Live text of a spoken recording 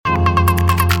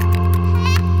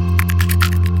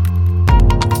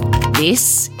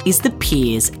This is the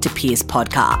Peers to Peers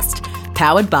podcast,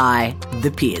 powered by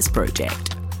the Peers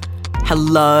Project.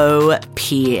 Hello,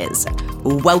 peers.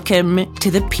 Welcome to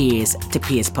the Peers to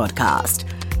Peers podcast.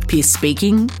 Peers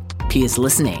speaking, peers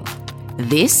listening.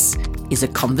 This is a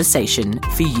conversation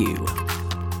for you.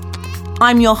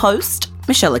 I'm your host,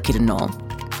 Michelle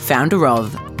Kidanor, founder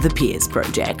of the Peers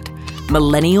Project,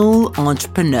 millennial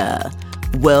entrepreneur,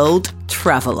 world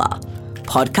traveller,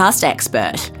 podcast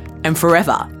expert, and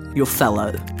forever your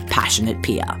fellow passionate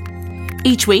peer.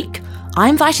 Each week, I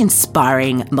invite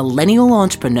inspiring millennial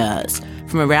entrepreneurs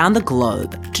from around the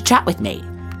globe to chat with me.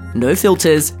 No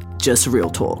filters, just real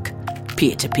talk,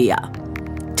 peer to peer.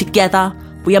 Together,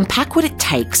 we unpack what it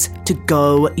takes to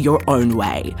go your own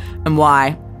way and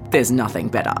why there's nothing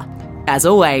better. As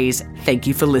always, thank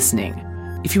you for listening.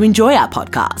 If you enjoy our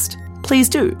podcast, please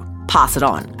do pass it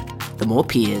on. The more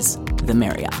peers, the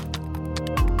merrier.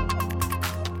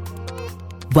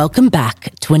 Welcome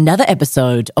back to another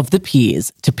episode of the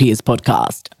Peers to Peers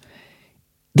podcast.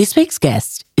 This week's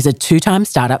guest is a two-time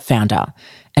startup founder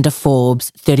and a Forbes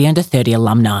 30 Under 30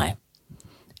 alumni.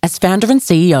 As founder and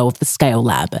CEO of the Scale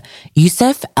Lab,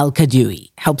 Youssef El-Kaddoui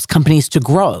helps companies to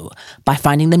grow by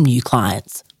finding them new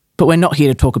clients. But we're not here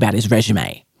to talk about his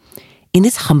resume. In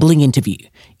this humbling interview,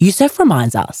 Youssef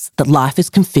reminds us that life is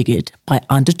configured by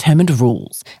undetermined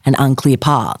rules and unclear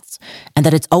paths, and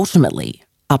that it's ultimately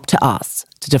up to us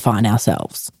to define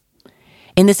ourselves.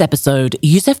 In this episode,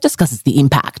 Youssef discusses the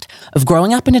impact of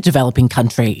growing up in a developing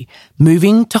country,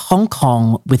 moving to Hong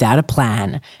Kong without a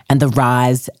plan, and the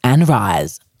rise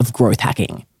of growth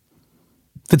hacking.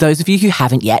 For those of you who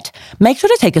haven't yet, make sure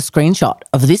to take a screenshot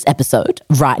of this episode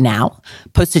right now,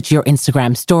 post it to your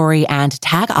Instagram story, and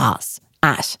tag us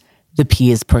at the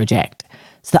Peers Project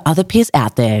so that other peers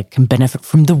out there can benefit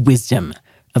from the wisdom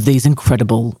of these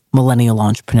incredible millennial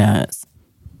entrepreneurs.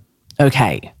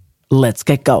 Okay, let's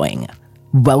get going.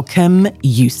 Welcome,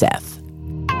 Youssef.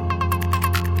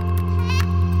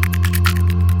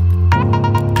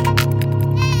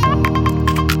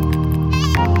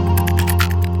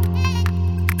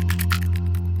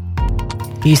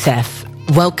 Youssef,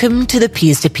 welcome to the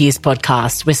Peers to Peers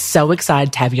podcast. We're so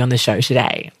excited to have you on the show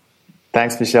today.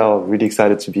 Thanks, Michelle. Really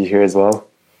excited to be here as well.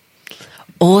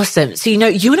 Awesome. So,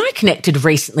 you and I connected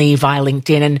recently via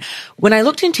LinkedIn, and when I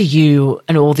looked into you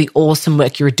and all the awesome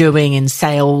work you were doing in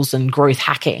sales and growth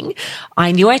hacking,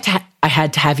 I knew I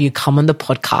had to have you come on the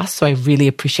podcast. So I really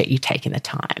appreciate you taking the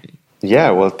time.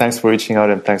 Yeah, well, thanks for reaching out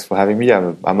and thanks for having me.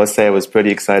 I must say I was pretty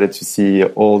excited to see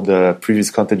all the previous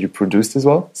content you produced as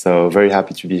well. So very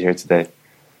happy to be here today.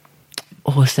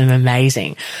 Awesome.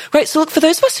 Amazing. Great. So look, for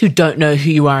those of us who don't know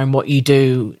who you are and what you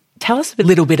do, tell us a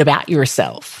little bit about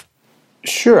yourself.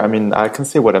 Sure. I can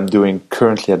say what I'm doing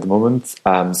currently at the moment.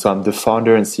 So I'm the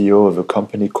founder and CEO of a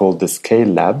company called the Scale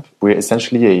Lab. We're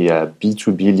essentially a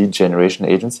B2B lead generation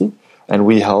agency, and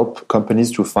we help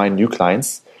companies to find new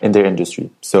clients in their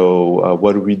industry. So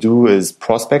what we do is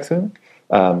prospecting.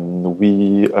 We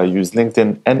use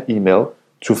LinkedIn and email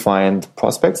to find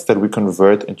prospects that we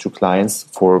convert into clients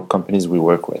for companies we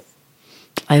work with.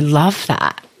 I love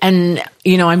that. And,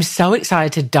 I'm so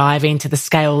excited to dive into the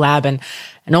Scale Lab and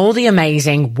all the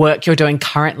amazing work you're doing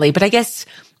currently. But I guess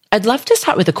I'd love to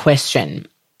start with a question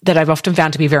that I've often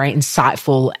found to be very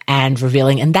insightful and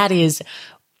revealing. And that is,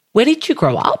 where did you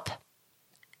grow up?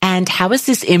 And how has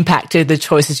this impacted the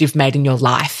choices you've made in your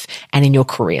life and in your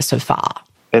career so far?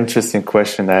 Interesting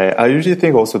question. I usually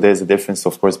think also there's a difference,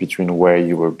 of course, between where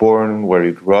you were born, where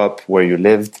you grew up, where you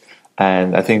lived.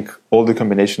 And I think all the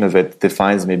combination of it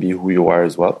defines maybe who you are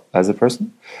as well as a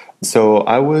person. So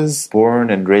I was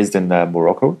born and raised in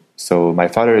Morocco. So my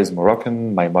father is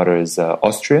Moroccan, my mother is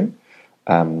Austrian,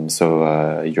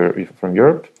 you're from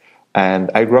Europe.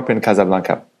 And I grew up in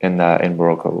Casablanca in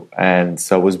Morocco. And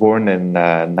so I was born in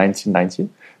 1990.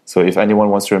 So if anyone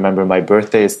wants to remember my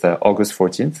birthday, it's August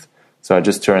 14th. So I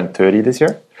just turned 30 this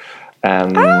year.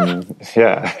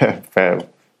 Yeah,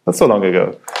 not so long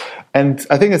ago. And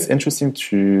I think it's interesting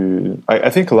I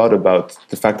think a lot about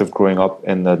the fact of growing up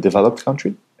in a developed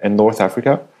country in North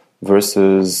Africa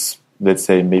versus, let's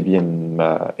say, maybe in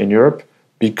Europe,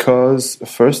 because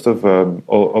first of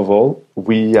all,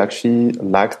 we actually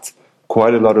lacked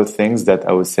quite a lot of things that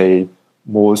I would say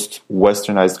most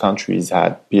westernized countries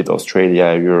had, be it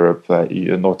Australia, Europe,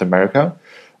 North America.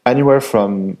 Anywhere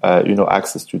from,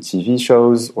 access to TV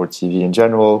shows or TV in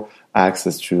general,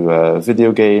 access to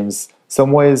video games,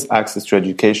 some ways access to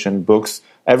education, books.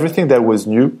 Everything that was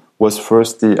new was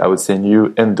firstly, I would say,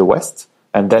 new in the West,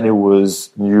 and then it was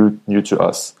new to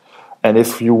us. And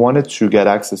if you wanted to get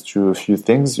access to a few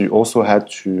things, you also had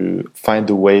to find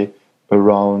a way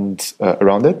around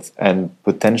it, and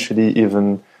potentially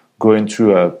even go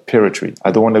into a piratery.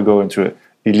 I don't want to go into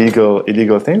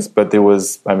illegal things, but there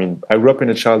was, I grew up in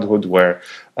a childhood where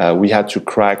we had to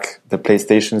crack the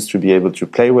PlayStations to be able to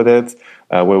play with it,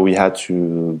 where we had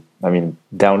to,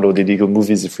 download illegal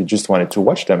movies if we just wanted to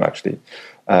watch them, actually.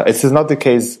 This is not the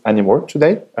case anymore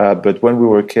today, but when we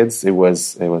were kids, it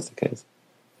was the case.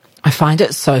 I find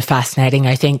it so fascinating.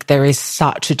 I think there is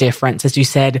such a difference, as you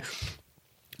said,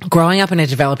 growing up in a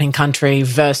developing country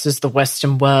versus the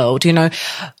Western world,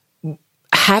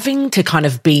 having to kind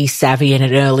of be savvy at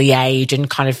an early age and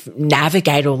kind of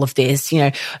navigate all of this,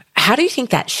 how do you think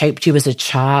that shaped you as a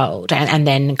child and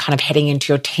then kind of heading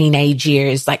into your teenage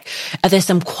years? Like, are there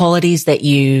some qualities that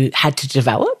you had to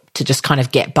develop to just kind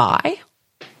of get by?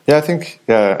 Yeah, I think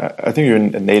you're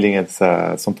nailing it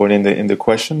at some point in the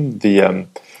question.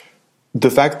 The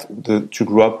fact that you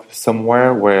grew up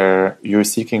somewhere where you're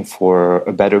seeking for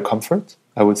a better comfort,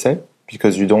 I would say,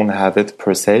 because you don't have it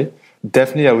per se,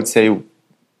 definitely I would say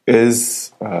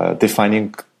is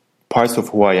defining parts of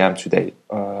who I am today,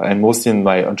 and mostly in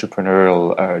my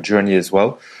entrepreneurial journey as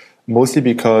well. Mostly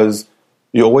because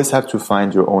you always have to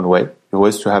find your own way. You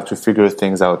always have to figure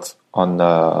things out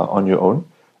on your own.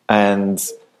 And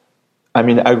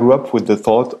I grew up with the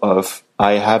thought of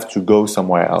I have to go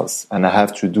somewhere else and I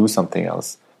have to do something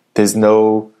else.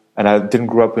 And I didn't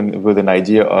grow up with an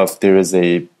idea of there is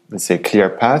a, let's say, clear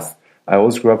path. I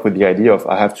always grew up with the idea of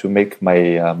I have to make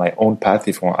my own path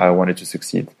if I wanted to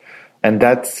succeed. And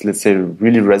that, let's say,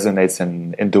 really resonates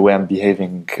in the way I'm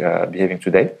behaving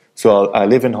today. So I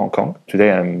live in Hong Kong today,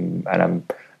 and I'm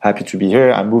happy to be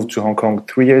here. I moved to Hong Kong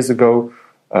 3 years ago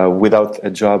without a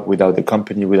job, without a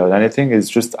company, without anything. It's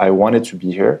just I wanted to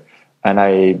be here, and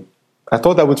I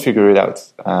thought I would figure it out,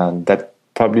 and that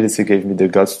probably, let's say, gave me the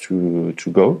guts to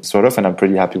go, sort of. And I'm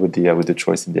pretty happy with the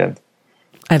choice in the end.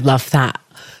 I love that.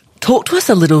 Talk to us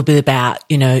a little bit about,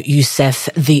 Youssef,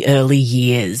 the early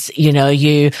years.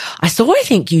 I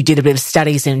think you did a bit of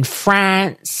studies in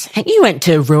France. I think you went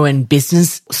to Rouen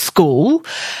Business School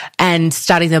and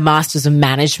studied the Masters of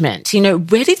Management.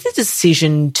 Where did the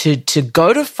decision to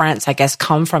go to France, I guess,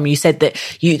 come from? You said that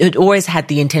you had always had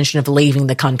the intention of leaving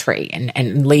the country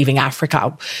and leaving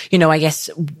Africa. I guess,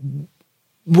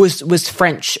 was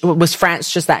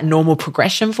France just that normal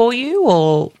progression for you,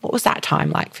 or what was that time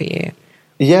like for you?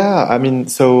 Yeah,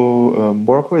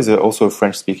 Morocco is also a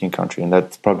French-speaking country, and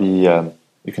that's probably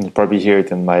you can probably hear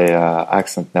it in my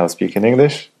accent now, speaking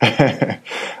English.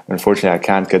 Unfortunately, I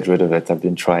can't get rid of it. I've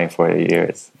been trying for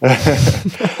years.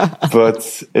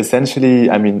 But essentially,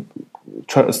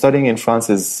 studying in France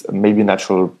is maybe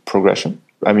natural progression.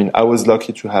 I was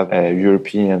lucky to have a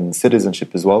European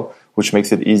citizenship as well, which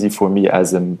makes it easy for me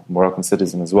as a Moroccan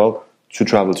citizen as well to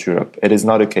travel to Europe. It is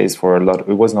not a case for it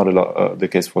was not the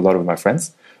case for a lot of my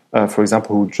friends, for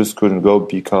example, who just couldn't go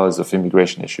because of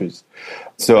immigration issues.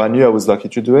 So I knew I was lucky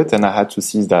to do it, and I had to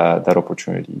seize that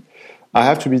opportunity. I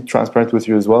have to be transparent with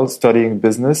you as well. Studying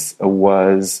business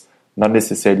was not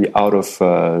necessarily out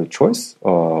of choice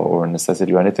or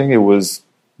necessity or anything. It was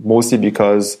mostly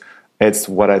because it's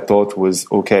what I thought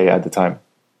was okay at the time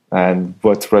and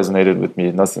what resonated with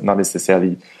me, not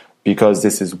necessarily because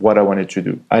this is what I wanted to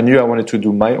do. I knew I wanted to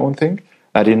do my own thing.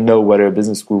 I didn't know whether a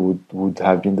business school would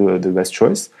have been the best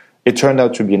choice. It turned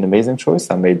out to be an amazing choice.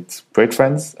 I made great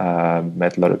friends,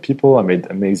 met a lot of people. I made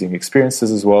amazing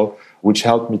experiences as well, which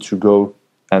helped me to go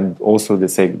and also,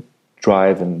 let's say,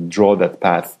 drive and draw that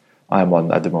path I'm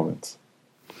on at the moment.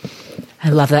 I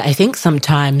love that. I think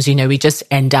sometimes, we just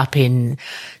end up in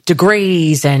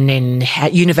degrees and in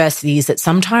universities that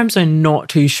sometimes are not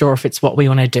too sure if it's what we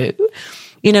want to do.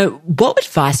 What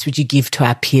advice would you give to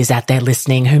our peers out there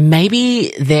listening who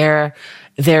maybe they're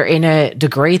in a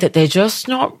degree that they're just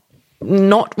not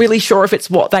really sure if it's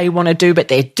what they want to do, but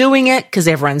they're doing it because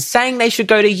everyone's saying they should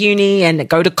go to uni and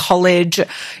go to college?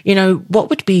 What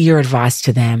would be your advice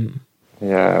to them?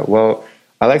 Yeah, well,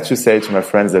 I like to say to my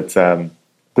friends that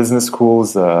business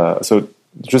schools, so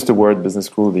just the word business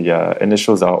school, the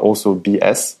initials are also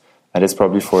BS, and it's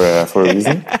probably for a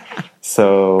reason.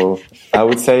 So I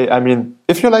would say,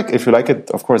 if you like it,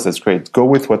 of course, that's great. Go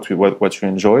with what you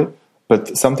enjoy.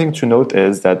 But something to note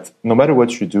is that no matter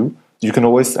what you do, you can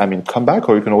always, come back,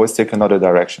 or you can always take another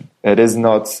direction. It is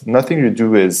nothing you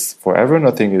do is forever.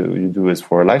 Nothing you do is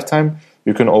for a lifetime.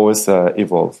 You can always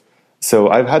evolve. So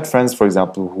I've had friends, for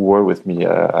example, who were with me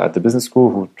at the business school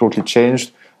who totally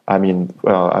changed.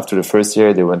 After the first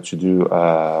year, they went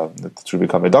to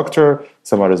become a doctor.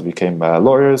 Some others became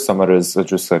lawyers. Some others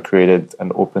just created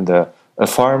and opened a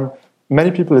farm.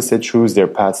 Many people, choose their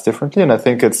paths differently. And I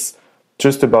think it's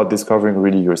just about discovering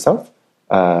really yourself.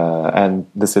 and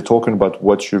let's say talking about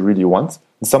what you really want.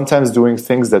 Sometimes doing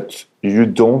things that you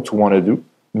don't want to do,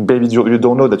 maybe you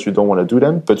don't know that you don't want to do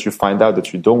them, but you find out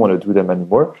that you don't want to do them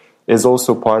anymore, is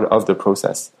also part of the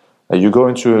process. You go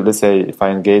into, let's say, if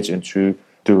I engage into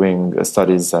doing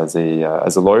studies as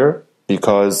a lawyer,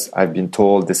 because I've been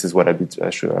told this is what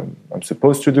I'm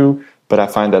supposed to do, but I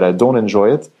find that I don't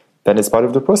enjoy it, then it's part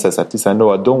of the process. At least I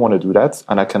know I don't want to do that,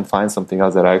 and I can find something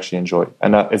else that I actually enjoy.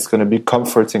 And it's going to be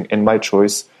comforting in my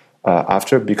choice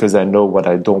after, because I know what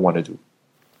I don't want to do.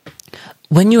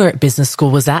 When you were at business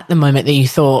school, was that the moment that you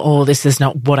thought, oh, this is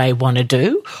not what I want to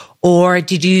do? Or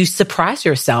did you surprise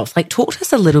yourself? Like, talk to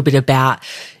us a little bit about,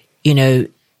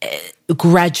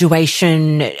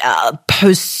 graduation,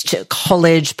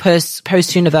 post-college,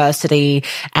 post-university,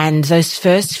 and those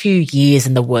first few years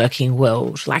in the working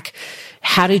world. Like,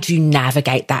 how did you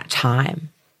navigate that time?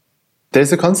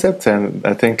 There's a concept, and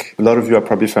I think a lot of you are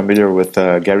probably familiar with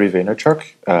Gary Vaynerchuk.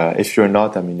 If you're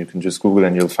not, you can just Google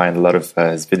and you'll find a lot of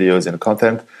his videos and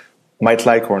content, might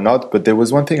like or not. But there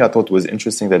was one thing I thought was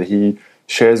interesting that he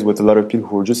shares with a lot of people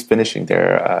who are just finishing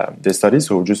their studies,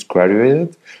 who just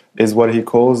graduated, is what he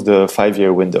calls the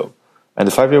 5-year window. And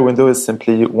the 5-year window is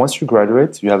simply, once you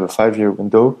graduate, you have a 5-year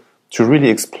window to really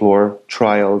explore,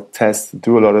 trial, test,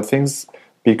 do a lot of things.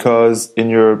 Because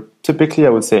typically I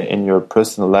would say in your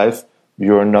personal life,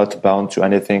 you're not bound to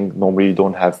anything. Normally, you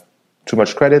don't have too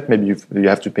much credit. Maybe you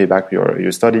have to pay back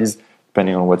your studies,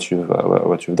 depending on what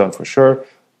you've done for sure.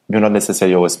 You're not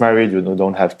necessarily always married. You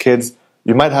don't have kids.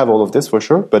 You might have all of this for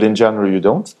sure, but in general, you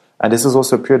don't. And this is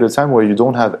also a period of time where you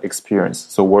don't have experience,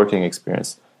 so working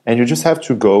experience. And you just have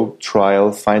to go,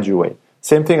 trial, find your way.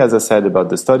 Same thing as I said about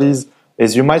the studies,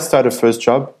 is you might start a first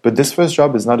job, but this first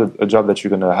job is not a job that you're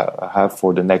going to have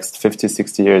for the next 50,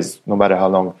 60 years, no matter how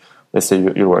long, let's say,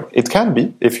 you work. It can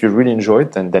be. If you really enjoy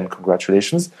it, then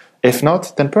congratulations. If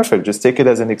not, then perfect. Just take it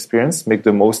as an experience, make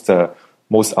the most out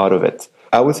of it.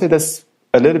 I would say that's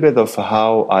a little bit of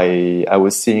how I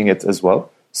was seeing it as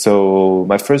well. So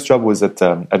my first job was at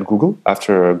Google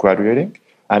after graduating.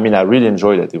 I really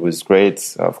enjoyed it. It was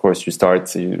great. Of course, you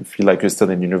feel like you're still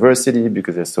in university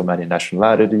because there's so many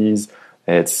nationalities.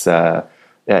 It's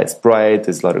bright.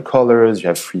 There's a lot of colors. You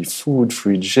have free food,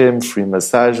 free gym, free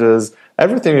massages,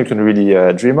 everything you can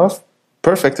really dream of.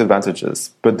 Perfect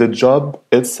advantages. But the job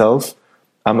itself,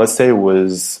 I must say,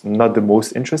 was not the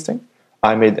most interesting.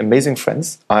 I made amazing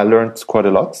friends. I learned quite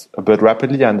a lot, but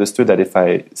rapidly I understood that if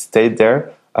I stayed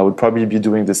there, I would probably be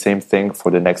doing the same thing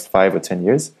for the next 5 or 10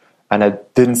 years. And I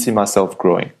didn't see myself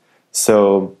growing.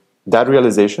 So that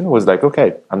realization was like,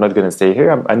 okay, I'm not going to stay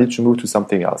here. I need to move to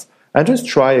something else. And just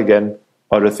try again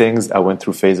other things. I went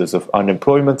through phases of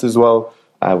unemployment as well.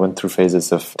 I went through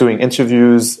phases of doing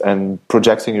interviews and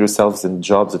projecting yourselves in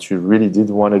jobs that you really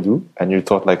did want to do. And you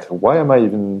thought like, why am I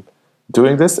even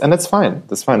doing this? And that's fine.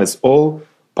 That's fine. It's all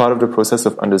part of the process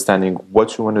of understanding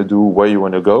what you want to do, where you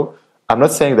want to go. I'm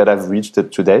not saying that I've reached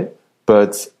it today,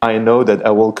 but I know that I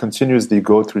will continuously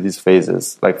go through these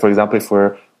phases. Like, for example, if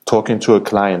we're talking to a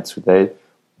client today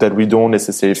that we don't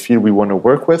necessarily feel we want to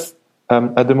work with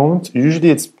at the moment,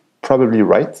 usually it's probably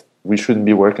right. We shouldn't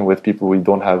be working with people we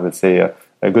don't have, let's say,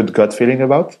 a good gut feeling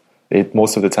about. It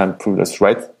most of the time proved us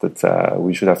right that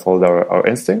we should have followed our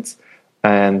instincts.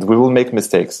 And we will make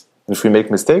mistakes. If we make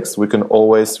mistakes, we can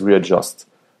always readjust.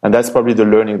 And that's probably the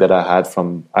learning that I had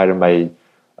from either my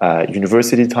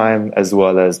university time as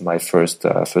well as my first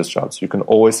jobs. You can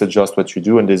always adjust what you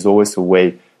do, and there's always a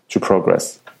way to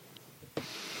progress.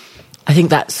 I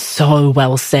think that's so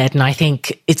well said. And I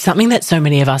think it's something that so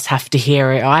many of us have to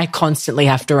hear. I constantly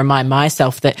have to remind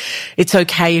myself that it's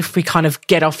okay if we kind of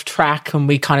get off track and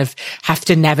we kind of have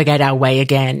to navigate our way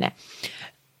again.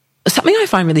 Something I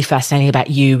find really fascinating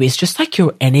about you is just like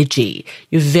your energy.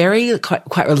 You're very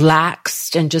quite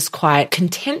relaxed and just quite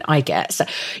content, I guess.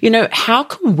 How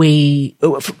can we,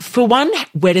 for one,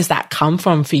 where does that come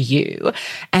from for you?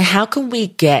 And how can we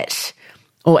get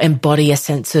or embody a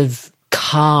sense of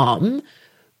calm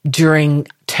during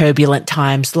turbulent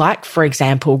times, like, for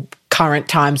example, current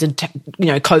times and,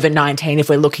 COVID-19, if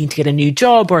we're looking to get a new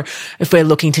job or if we're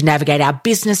looking to navigate our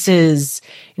businesses,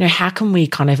 how can we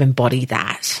kind of embody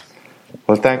that?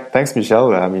 Well, thanks,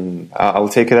 Michelle. I'll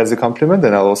take it as a compliment,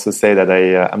 and I'll also say that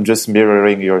I'm just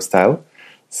mirroring your style.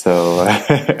 So,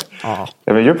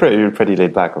 you're pretty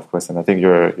laid back, of course, and I think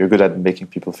you're good at making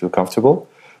people feel comfortable.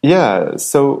 Yeah.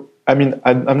 So,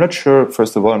 I'm not sure.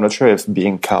 First of all, I'm not sure if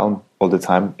being calm all the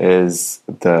time is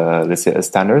let's say, a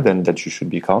standard, and that you should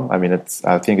be calm.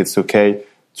 I think it's okay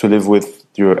to live with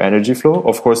your energy flow.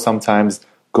 Of course, sometimes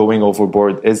going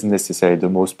overboard isn't necessarily the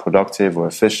most productive or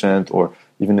efficient, or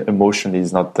even emotionally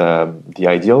is not the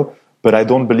ideal. but I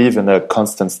don't believe in a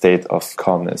constant state of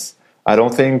calmness. I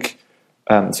don't think,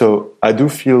 so I do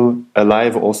feel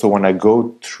alive also when I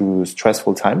go through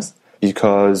stressful times,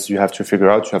 because you have to figure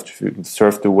out, you have to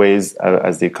surf the waves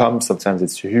as they come. Sometimes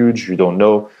it's huge, you don't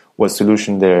know what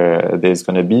solution there's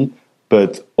going to be,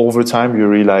 but over time you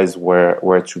realize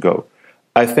where to go.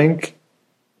 I think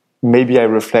maybe I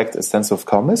reflect a sense of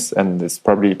calmness, and it's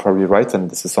probably right, and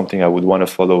this is something I would want to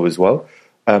follow as well.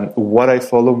 What I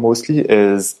follow mostly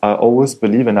is I always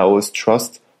believe and I always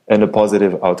trust in a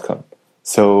positive outcome.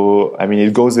 So, I mean,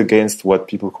 it goes against what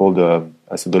people call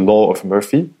the law of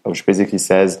Murphy, which basically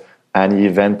says any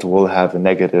event will have a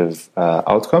negative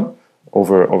outcome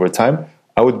over time.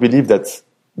 I would believe that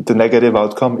the negative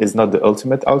outcome is not the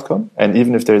ultimate outcome. And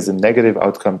even if there is a negative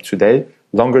outcome today,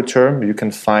 longer term, you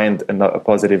can find a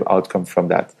positive outcome from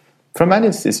that. From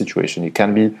any situation, it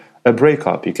can be a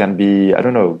breakup, it can be, I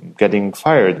don't know, getting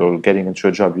fired or getting into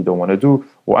a job you don't want to do,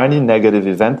 or any negative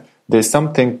event. There's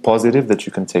something positive that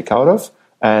you can take out of,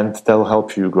 and that'll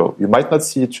help you grow. You might not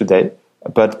see it today,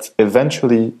 but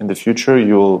eventually in the future,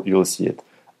 you'll see it.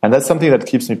 And that's something that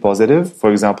keeps me positive.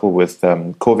 For example, with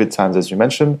COVID times, as you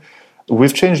mentioned,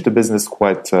 we've changed the business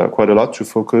quite a lot to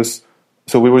focus.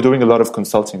 So we were doing a lot of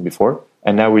consulting before,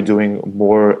 and now we're doing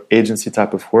more agency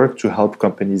type of work to help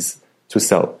companies to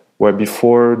sell. Where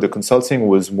before the consulting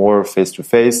was more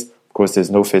face-to-face. Of course,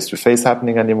 there's no face-to-face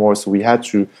happening anymore, so we had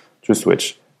to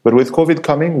switch. But with COVID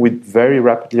coming, we very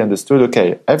rapidly understood,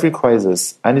 okay, every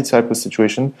crisis, any type of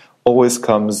situation always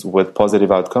comes with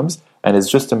positive outcomes, and it's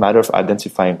just a matter of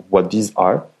identifying what these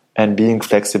are and being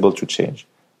flexible to change.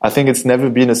 I think it's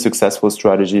never been a successful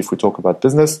strategy, if we talk about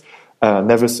business,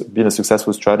 never been a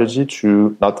successful strategy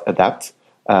to not adapt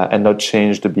and not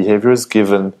change the behaviors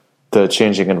given the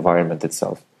changing environment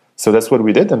itself. So that's what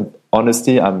we did, and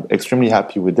honestly, I'm extremely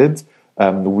happy we did.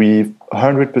 We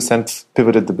 100%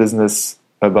 pivoted the business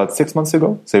about 6 months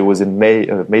ago, so it was in May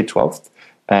 12th,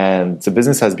 and the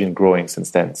business has been growing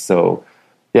since then. So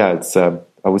yeah, it's I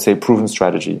would say proven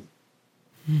strategy.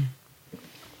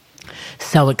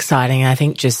 So exciting. I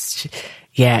think just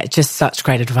such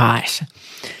great advice.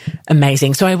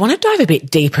 Amazing. So I want to dive a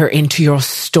bit deeper into your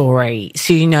story.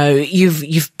 So, you know,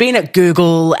 you've been at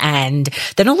Google, and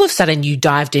then all of a sudden you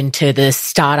dived into the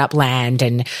startup land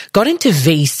and got into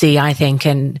VC, I think.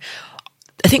 And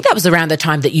I think that was around the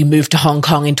time that you moved to Hong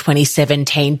Kong in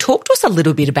 2017. Talk to us a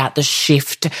little bit about the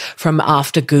shift from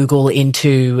after Google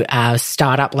into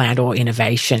startup land or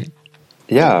innovation.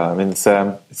 Yeah, I mean, it's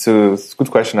a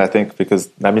good question, I think, because,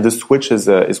 I mean, the switch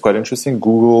is quite interesting.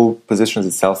 Google positions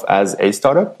itself as a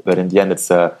startup, but in the end,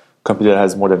 it's a company that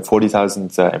has more than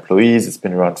 40,000 employees. It's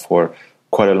been around for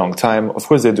quite a long time. Of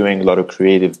course, they're doing a lot of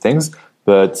creative things,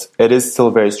 but it is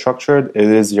still very structured. It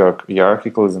is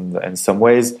hierarchical in some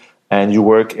ways, and you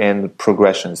work in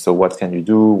progression. So what can you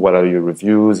do? What are your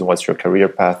reviews? And what's your career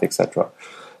path, etc.?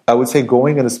 I would say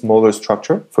going in a smaller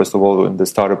structure, first of all, in the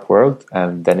startup world,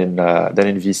 and then in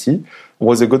VC,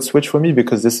 was a good switch for me,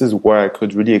 because this is where I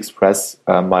could really express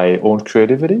my own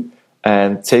creativity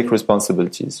and take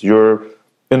responsibilities.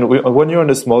 When you're in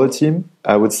a smaller team,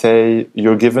 I would say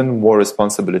you're given more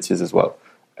responsibilities as well.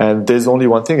 And there's only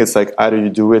one thing. It's like either you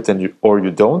do it or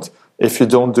you don't. If you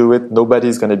don't do it,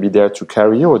 nobody's going to be there to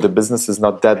carry you, or the business is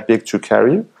not that big to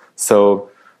carry you. So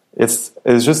it's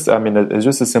just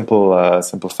a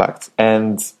simple fact.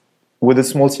 And with a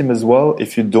small team as well,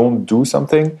 if you don't do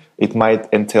something, it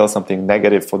might entail something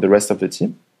negative for the rest of the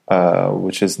team,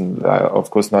 which is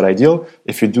of course not ideal.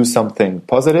 If you do something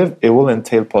positive, it will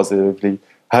entail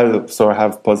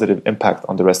have positive impact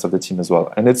on the rest of the team as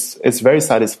well. And it's very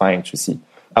satisfying to see.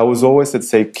 I was always, let's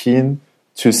say, keen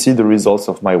to see the results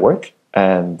of my work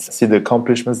and see the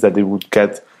accomplishments that they would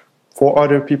get for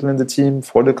other people in the team,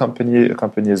 for the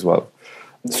company as well.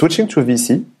 Switching to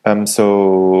VC,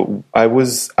 so I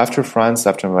was, after France,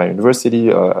 after my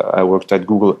university, I worked at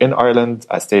Google in Ireland.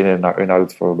 I stayed in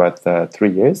Ireland for about 3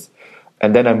 years.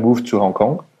 And then I moved to Hong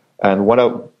Kong. And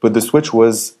but the switch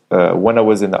was, when I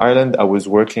was in Ireland, I was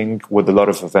working with a lot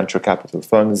of venture capital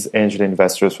funds, angel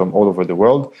investors from all over the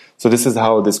world. So this is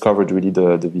how I discovered really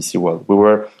the VC world. We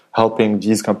were helping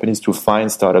these companies to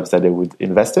find startups that they would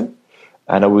invest in.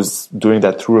 And I was doing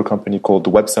that through a company called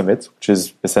Web Summit, which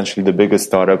is essentially the biggest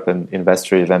startup and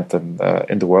investor event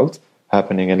in the world,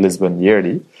 happening in Lisbon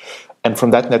yearly. And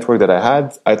from that network that I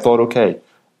had, I thought, okay,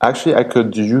 actually I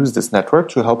could use this network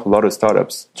to help a lot of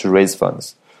startups to raise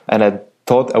funds. And I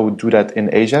thought I would do that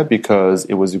in Asia because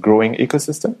it was a growing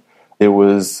ecosystem. There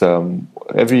was,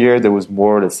 every year there was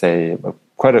more, let's say,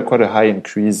 quite a high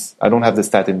increase. I don't have the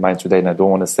stat in mind today, and I don't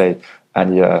want to say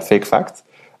any fake fact.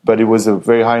 But it was a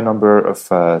very high number of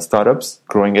startups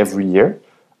growing every year.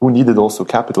 who needed also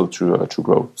capital to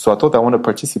grow. So I thought I want to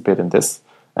participate in this.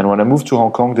 And when I moved to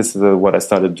Hong Kong, this is what I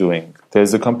started doing.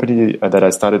 There's a company that I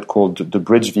started called The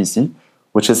Bridge VC,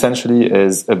 which essentially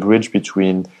is a bridge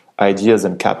between ideas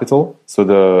and capital. So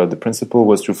the principle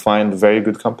was to find very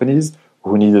good companies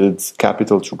who needed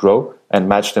capital to grow and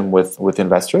match them with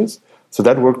investors. So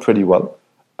that worked pretty well.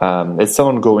 It's still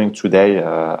ongoing today.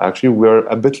 Actually, we're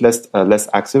a bit less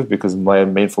active because my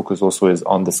main focus also is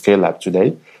on the Scale Lab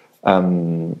today.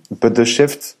 But the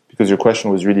shift, because your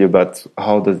question was really about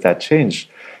how does that change,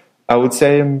 I would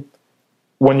say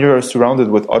when you're surrounded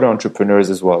with other entrepreneurs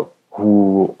as well,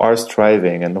 who are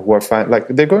striving and who are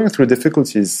they're going through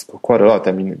difficulties quite a lot.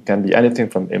 I mean, it can be anything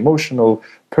from emotional,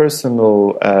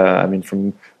 personal,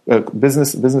 from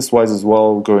business-wise as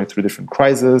well, going through different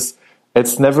crises.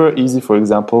 It's never easy, for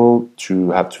example,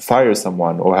 to have to fire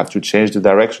someone or have to change the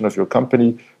direction of your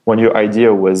company when your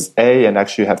idea was A and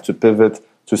actually you have to pivot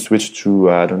to switch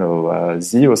to,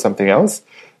 Z or something else.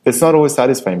 It's not always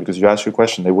satisfying because you ask your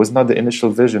question. It was not the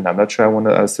initial vision. I'm not sure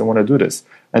I still want to do this.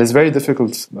 And it's a very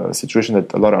difficult situation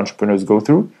that a lot of entrepreneurs go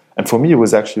through. And for me, it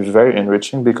was actually very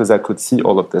enriching because I could see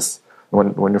all of this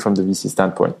when you're from the VC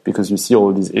standpoint, because you see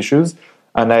all these issues.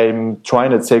 And I'm trying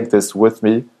to take this with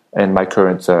me in my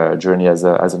current journey as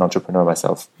an entrepreneur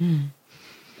myself.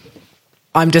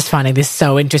 I'm just finding this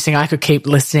so interesting. I could keep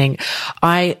listening.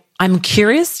 I'm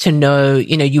curious to know,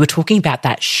 you were talking about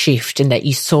that shift and that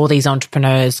you saw these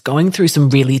entrepreneurs going through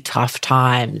some really tough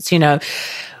times.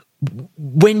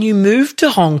 When you moved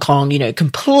to Hong Kong,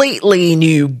 completely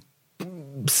new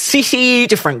city,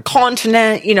 different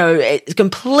continent, it's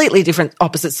completely different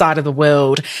opposite side of the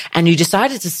world, and you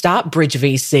decided to start Bridge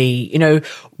VC,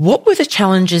 what were the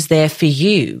challenges there for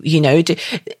you?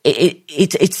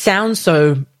 It sounds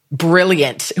so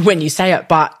brilliant when you say it,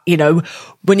 but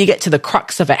when you get to the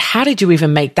crux of it, how did you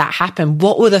even make that happen?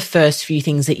 What were the first few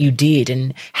things that you did,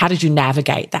 and how did you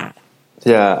navigate that?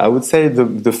 Yeah, I would say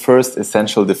the first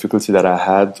essential difficulty that I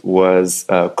had was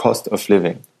cost of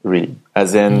living, really.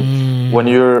 As in, when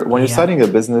you're starting a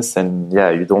business and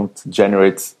you don't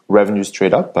generate revenue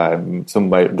straight up.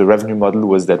 The revenue model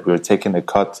was that we were taking a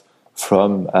cut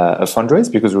from a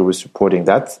fundraise because we were supporting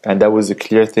that, and that was a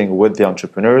clear thing with the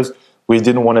entrepreneurs. We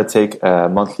didn't want to take a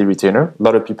monthly retainer. A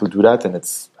lot of people do that, and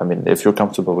if you're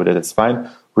comfortable with it, it's fine.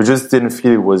 We just didn't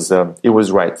feel it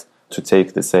was right to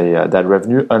take, let's say, that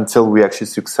revenue until we actually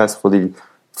successfully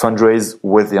fundraise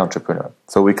with the entrepreneur.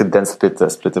 So we could then split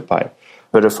the pie.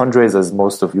 But a fundraise, as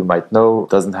most of you might know,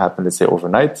 doesn't happen, let's say,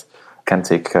 overnight. It can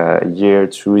take a year,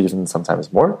 2, even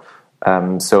sometimes more.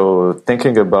 So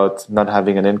thinking about not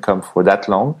having an income for that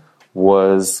long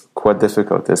was quite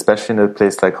difficult, especially in a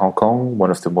place like Hong Kong, one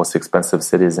of the most expensive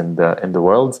cities in the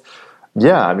world.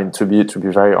 Yeah, to be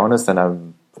very honest, and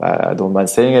I don't mind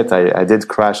saying it, I did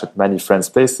crash at many friends'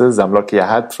 places. I'm lucky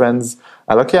I had friends.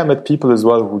 I'm lucky I met people as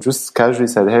well who just casually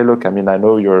said, "Hey, look, I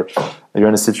know you're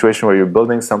in a situation where you're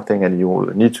building something and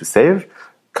you need to save.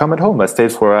 Come at home." I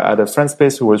stayed at a friend's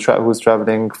place who was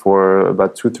traveling for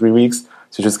about 2-3 weeks.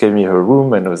 She just gave me her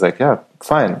room, and I was like, "Yeah,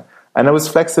 fine." And I was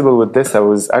flexible with this. I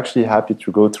was actually happy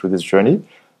to go through this journey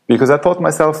because I thought to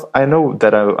myself, I know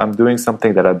that I'm doing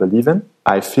something that I believe in.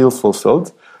 I feel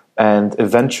fulfilled. And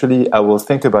eventually I will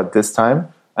think about this time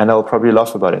and I'll probably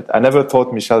laugh about it. I never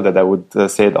thought, Michelle, that I would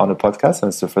say it on a podcast, and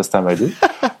it's the first time I do.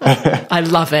 I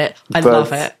love it. I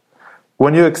love it.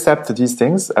 When you accept these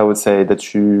things, I would say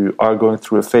that you are going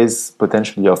through a phase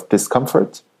potentially of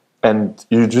discomfort. And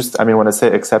you just, when I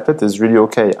say accept it, it's really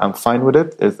okay. I'm fine with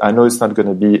it. I know it's not going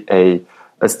to be a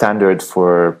standard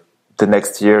for the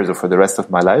next years or for the rest of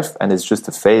my life. And it's just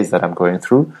a phase that I'm going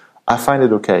through. I find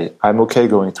it okay. I'm okay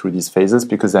going through these phases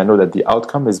because I know that the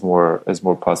outcome is more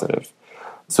positive.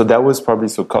 So that was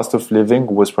cost of living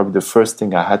was probably the first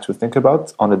thing I had to think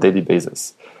about on a daily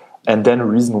basis. And then the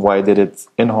reason why I did it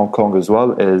in Hong Kong as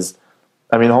well is,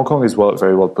 Hong Kong is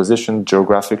very well positioned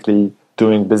geographically.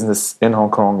 Doing business in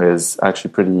Hong Kong is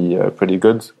actually pretty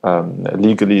good.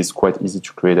 Legally, it's quite easy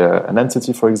to create an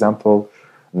entity, for example.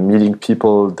 Meeting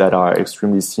people that are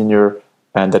extremely senior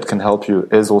and that can help you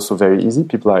is also very easy.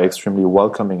 People are extremely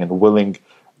welcoming and willing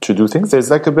to do things.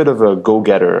 There's like a bit of a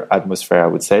go-getter atmosphere, I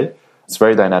would say. It's a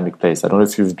very dynamic place. I don't know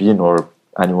if you've been or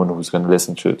anyone who's going to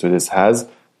listen to this has,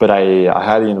 but I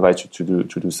highly invite you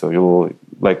to do so.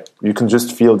 You can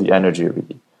just feel the energy,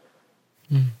 really.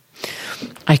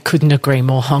 I couldn't agree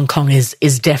more. Hong Kong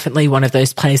is definitely one of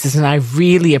those places, and I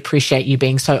really appreciate you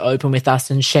being so open with us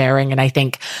and sharing. And I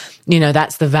think,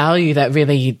 that's the value that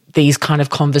really these kind of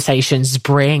conversations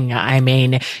bring. I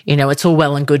mean, it's all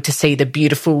well and good to see the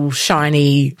beautiful,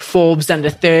 shiny Forbes under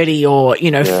 30 or,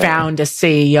 founder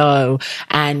CEO.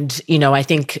 And, I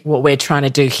think what we're trying to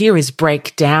do here is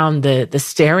break down the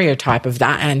stereotype of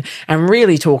that and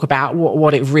really talk about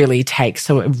what it really takes.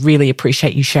 So I really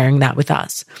appreciate you sharing that with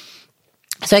us.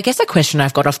 So I guess a question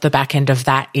I've got off the back end of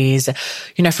that is,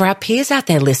 for our peers out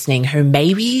there listening who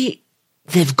maybe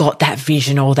they've got that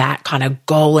vision or that kind of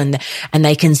goal and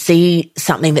they can see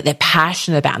something that they're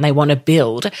passionate about and they want to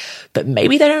build, but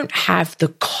maybe they don't have the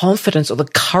confidence or the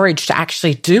courage to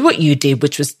actually do what you did,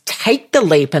 which was take the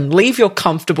leap and leave your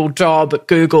comfortable job at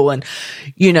Google and,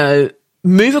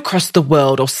 move across the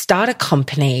world or start a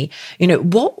company.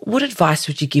 What advice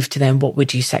would you give to them? What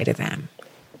would you say to them?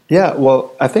 Yeah,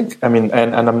 well, I think, and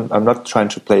I'm not trying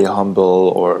to play humble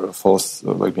or false,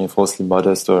 like being falsely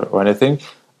modest or anything.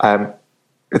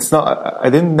 It's not. I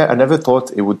never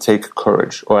thought it would take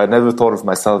courage, or I never thought of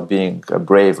myself being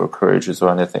brave or courageous or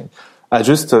anything. I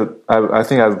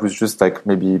think I was just like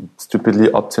maybe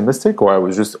stupidly optimistic, or I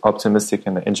was just optimistic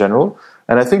in general.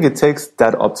 And I think it takes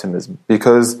that optimism,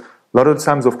 because a lot of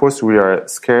times, of course, we are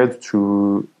scared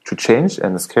to change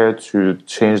and scared to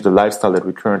change the lifestyle that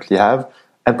we currently have,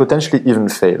 and potentially even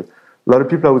fail. A lot of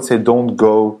people, I would say, don't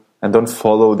go and don't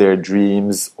follow their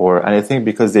dreams or anything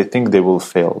because they think they will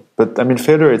fail. But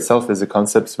failure itself is a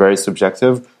concept, it's very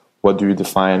subjective. What do you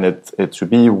define it to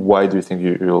be? Why do you think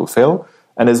you'll fail?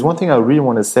 And there's one thing I really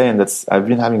want to say, and I've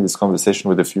been having this conversation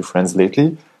with a few friends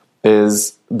lately,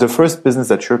 is the first business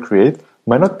that you create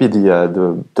might not be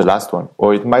the last one,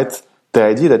 or the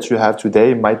idea that you have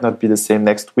today might not be the same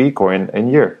next week or in a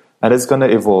year, and it's going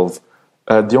to evolve.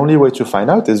 The only way to find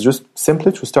out is just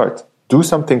simply to start. Do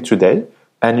something today,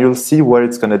 and you'll see where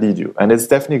it's going to lead you. And it's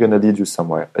definitely going to lead you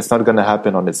somewhere. It's not going to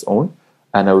happen on its own.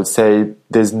 And I would say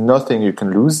there's nothing you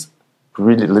can lose,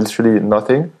 really, literally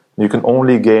nothing. You can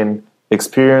only gain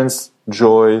experience,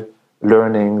 joy,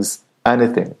 learnings,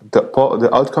 anything. The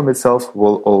outcome itself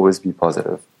will always be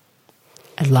positive.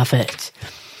 I love it.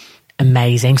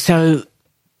 Amazing. So,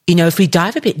 if we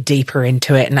dive a bit deeper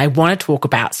into it, and I want to talk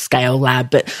about Scale Lab,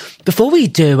 but before we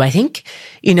do, I think,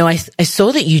 I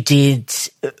saw that you did,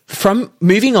 from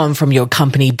moving on from your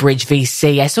company, Bridge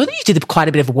VC, I saw that you did quite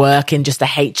a bit of work in just the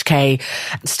HK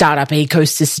startup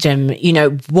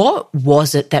ecosystem. What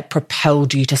was it that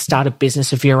propelled you to start a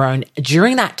business of your own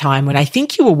during that time when I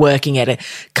think you were working at a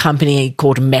company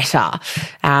called Meta?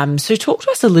 So talk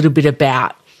to us a little bit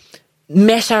about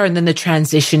Meta and then the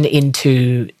transition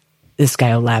into the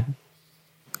Scale Lab.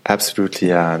 Absolutely,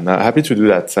 yeah. No, happy to do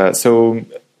that. So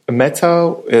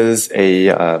Meta is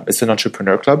it's an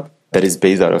entrepreneur club that is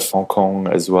based out of Hong Kong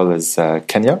as well as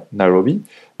Kenya, Nairobi,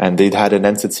 and they'd had an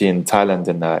entity in Thailand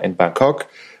in Bangkok.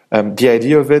 The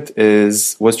idea of it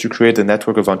was to create a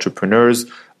network of entrepreneurs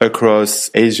across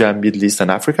Asia, Middle East,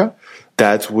 and Africa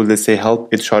that would, let's say,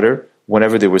 help each other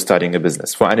whenever they were starting a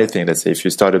business. For anything, let's say if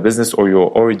you start a business or you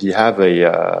already have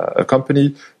a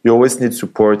company, you always need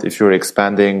support. If you're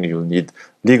expanding, you'll need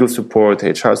legal support,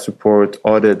 HR support,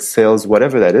 audit, sales,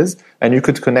 whatever that is. And you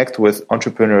could connect with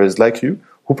entrepreneurs like you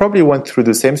who probably went through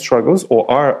the same struggles or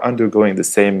are undergoing the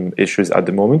same issues at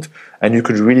the moment. And you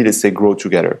could really, let's say, grow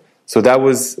together. So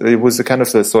it was a kind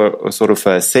of a sort of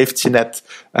a safety net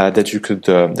that you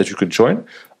could join.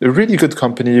 A really good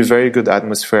company, very good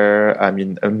atmosphere.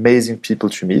 Amazing people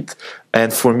to meet.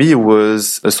 And for me, it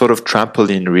was a sort of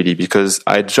trampoline, really, because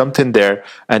I jumped in there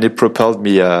and it propelled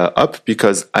me up,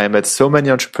 because I met so many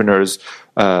entrepreneurs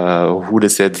who,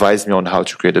 let's say, advised me on how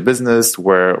to create a business,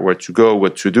 where to go,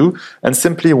 what to do. And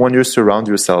simply when you surround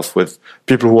yourself with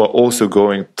people who are also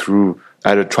going through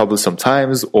either troublesome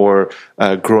times or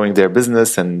growing their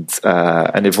business and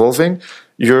evolving,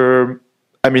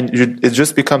 it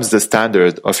just becomes the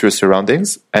standard of your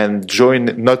surroundings. And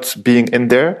not being in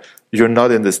there, you're not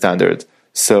in the standard.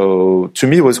 So to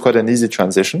me, it was quite an easy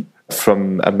transition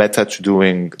from a Meta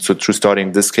to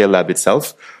starting the Scale Lab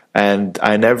itself. And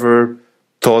I never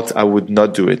thought I would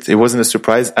not do it. It wasn't a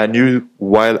surprise. I knew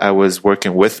while I was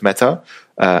working with Meta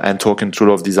and talking to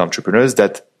all of these entrepreneurs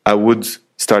that I would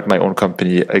start my own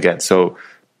company again. So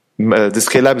the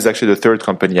Scale Lab is actually the third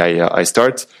company I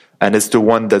start, and it's the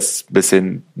one that's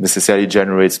necessarily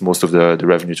generates most of the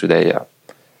revenue today. Yeah.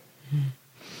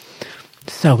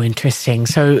 So interesting.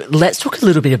 So let's talk a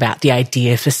little bit about the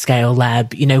idea for Scale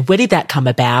Lab. Where did that come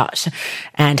about,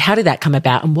 and how did that come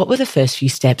about, and what were the first few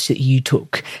steps that you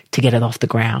took to get it off the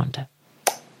ground?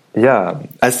 Yeah,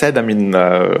 as said,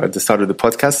 at the start of the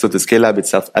podcast, so the Scale Lab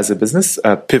itself as a business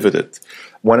pivoted.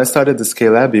 When I started the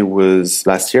Scale Lab, it was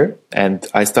last year, and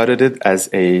I started it as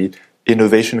a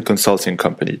innovation consulting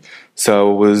company.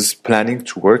 So I was planning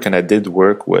to work, and I did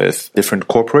work with different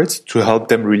corporates to help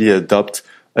them really adopt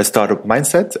a startup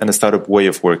mindset and a startup way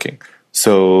of working.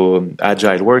 So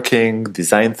agile working,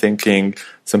 design thinking.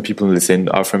 Some people listen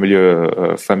are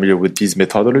familiar with these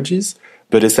methodologies.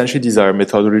 But essentially, these are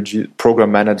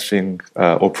program managing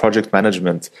or project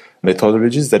management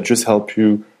methodologies that just help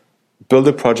you build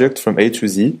a project from A to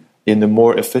Z in a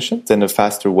more efficient and a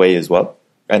faster way as well.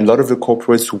 And a lot of the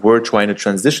corporates were trying to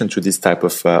transition to this type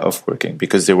of working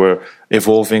because they were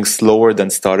evolving slower than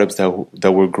startups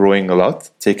that were growing a lot,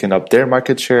 taking up their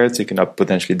market share, taking up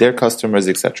potentially their customers,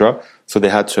 etc. So they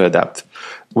had to adapt.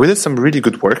 We did some really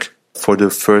good work for the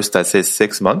first, I'd say,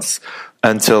 6 months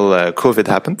until COVID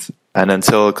happened. And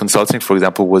until consulting, for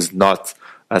example, was not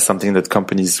something that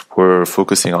companies were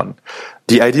focusing on.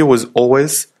 The idea was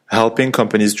always helping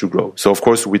companies to grow. So, of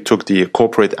course, we took the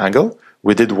corporate angle.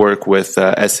 We did work with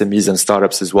SMEs and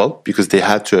startups as well because they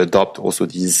had to adopt also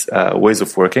these ways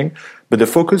of working. But the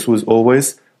focus was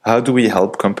always, how do we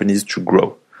help companies to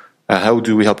grow? How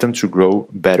do we help them to grow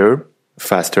better,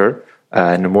 faster,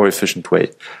 in a more efficient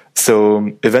way?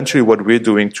 So eventually what we're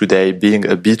doing today, being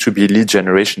a B2B lead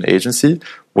generation agency,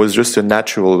 was just a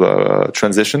natural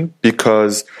transition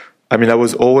because, I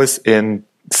was always in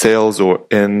sales or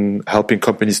in helping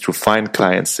companies to find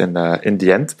clients in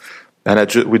the end.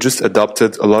 And we just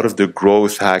adopted a lot of the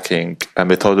growth hacking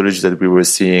methodology that we were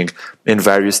seeing in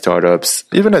various startups,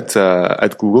 even at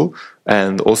Google,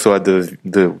 and also at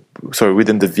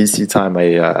within the VC time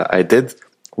I did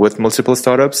with multiple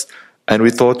startups. And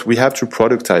we thought we have to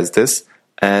productize this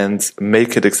and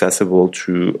make it accessible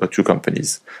to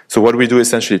companies. So what we do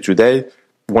essentially today,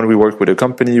 when we work with a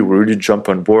company, we really jump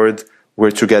on board.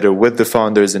 We're together with the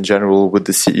founders in general, with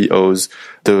the CEOs.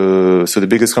 So the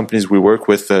biggest companies we work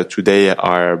with today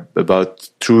are about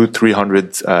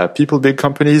 200-300 people, big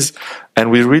companies. And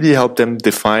we really help them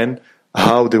define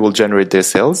how they will generate their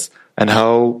sales and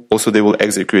how also they will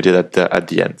execute it at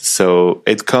the end. So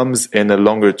it comes in a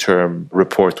longer term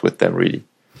report with them, really.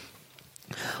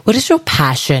 Where does your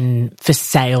passion for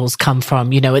sales come from?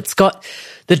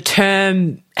 The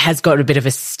term has got a bit of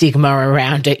a stigma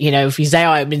around it. If you say,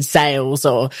 I'm in sales,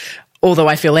 or although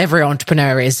I feel every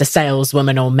entrepreneur is a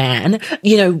saleswoman or man,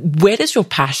 where does your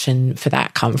passion for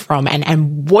that come from?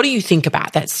 And what do you think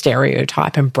about that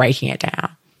stereotype and breaking it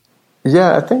down?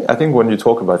 Yeah, I think when you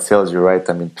talk about sales, you're right.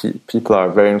 People are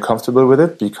very uncomfortable with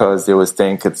it because they always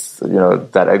think it's,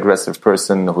 that aggressive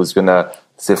person who's going to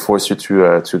force you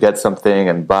to get something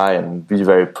and buy and be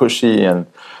very pushy and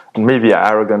maybe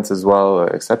arrogant as well,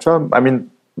 etc.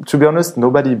 To be honest,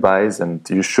 nobody buys, and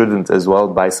you shouldn't as well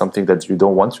buy something that you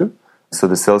don't want to. So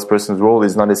the salesperson's role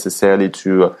is not necessarily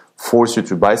to force you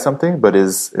to buy something, but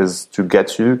is to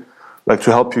get you,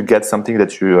 to help you get something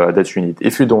that you need.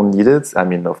 If you don't need it,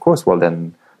 of course, well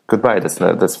then goodbye.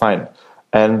 That's fine.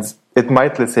 And it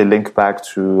might, let's say, link back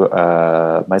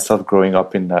to myself growing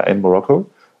up in Morocco.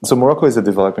 So Morocco is a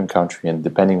developing country, and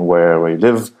depending where you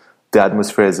live, the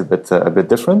atmosphere is a bit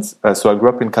different. So I grew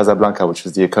up in Casablanca, which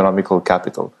is the economical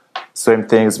capital. Same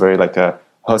thing, it's very like a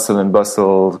hustle and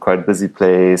bustle, quite busy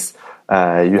place.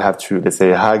 You have to, let's say,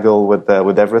 haggle with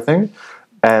everything.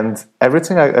 And every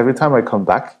time I come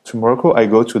back to Morocco, I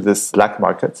go to this black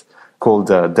market called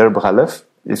Derb Khalef.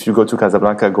 If you go to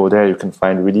Casablanca, go there, you can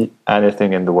find really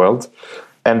anything in the world.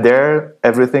 And there,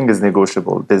 everything is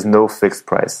negotiable. There's no fixed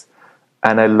price.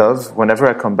 And I love, whenever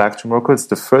I come back to Morocco, it's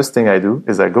the first thing I do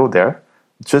is I go there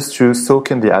just to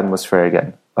soak in the atmosphere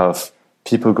again of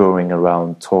people going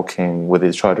around, talking with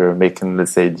each other, making,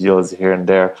 let's say, deals here and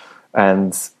there.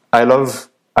 And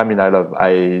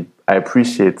I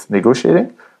appreciate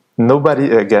negotiating.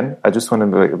 Nobody, again, I just want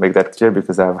to make that clear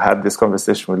because I've had this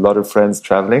conversation with a lot of friends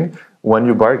traveling. When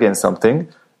you bargain something,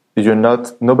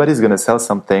 nobody's going to sell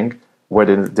something where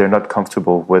they're not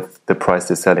comfortable with the price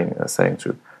they're selling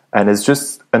to. And it's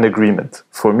just an agreement.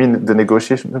 For me, the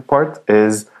negotiation part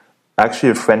is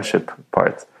actually a friendship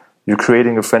part. You're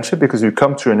creating a friendship because you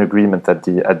come to an agreement at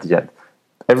the end.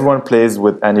 Everyone plays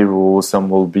with any rules. Some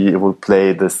will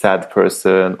play the sad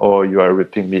person, or you are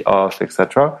ripping me off,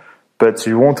 etc. But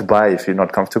you won't buy if you're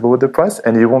not comfortable with the price,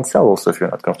 and you won't sell also if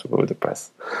you're not comfortable with the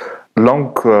price.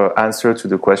 Long answer to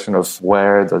the question of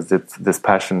where does this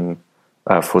passion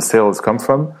for sales come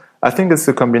from? I think it's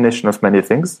a combination of many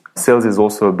things. Sales is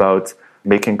also about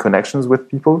making connections with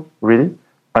people, really,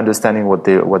 understanding what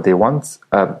they want.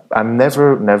 I'm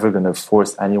never going to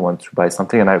force anyone to buy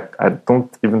something, and I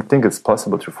don't even think it's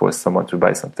possible to force someone to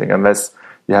buy something unless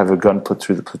you have a gun put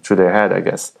through their head, I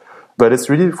guess. But it's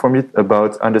really, for me,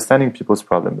 about understanding people's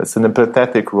problem. It's an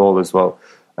empathetic role as well.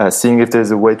 Seeing if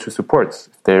there's a way to support.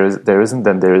 If there isn't,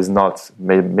 then there is not.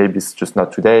 Maybe it's just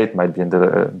not today. It might be in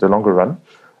the longer run.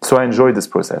 So I enjoy this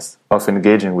process of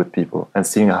engaging with people and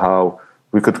seeing how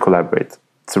we could collaborate.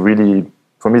 It's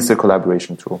for me, it's a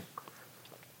collaboration tool.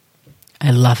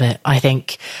 I love it. I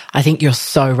think you're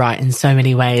so right in so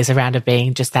many ways around it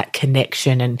being just that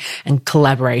connection and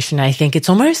collaboration. I think it's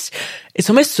almost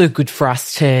so good for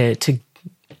us to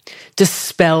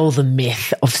dispel the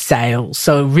myth of sales.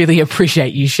 So really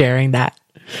appreciate you sharing that.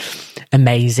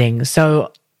 Amazing.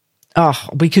 So,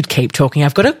 we could keep talking.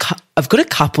 I've got a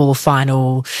couple of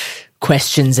final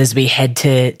questions as we head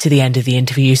to the end of the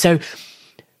interview. So,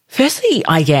 firstly,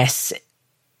 I guess,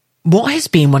 what has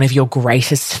been one of your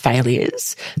greatest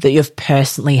failures that you've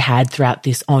personally had throughout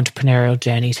this entrepreneurial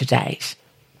journey to date?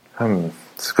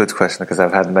 It's a good question because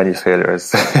I've had many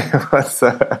failures. What's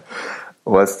the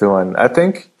one? I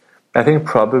think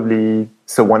probably,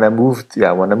 so when I moved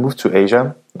to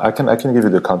Asia, I can give you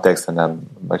the context, and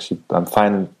I'm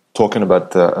fine talking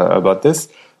about this.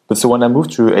 But so when I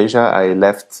moved to Asia, I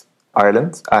left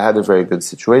Ireland. I had a very good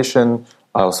situation.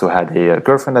 I also had a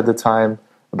girlfriend at the time,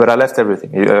 but I left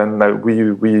everything. And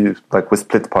we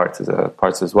split parts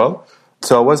as well.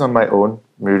 So I was on my own.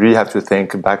 You really have to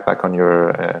think backpack on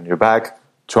your back,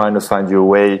 trying to find your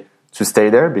way to stay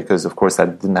there, because of course I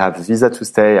didn't have a visa to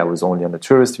stay. I was only on a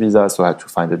tourist visa, so I had to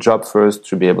find a job first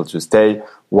to be able to stay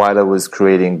while I was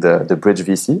creating the Bridge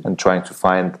VC and trying to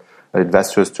find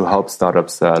investors to help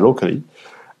startups locally.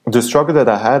 The struggle that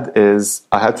I had is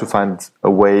I had to find a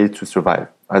way to survive.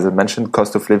 As I mentioned,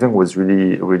 cost of living was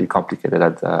really, really complicated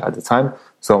at the time,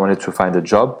 so I wanted to find a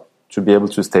job to be able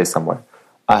to stay somewhere.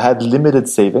 I had limited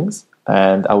savings,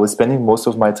 and I was spending most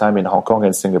of my time in Hong Kong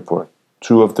and Singapore,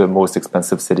 two of the most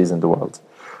expensive cities in the world.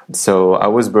 So I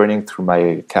was burning through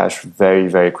my cash very,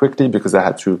 very quickly because I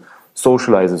had to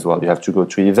socialize as well. You have to go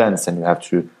to events and you have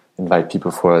to invite people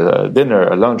for a dinner,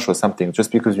 a lunch or something, just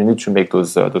because you need to make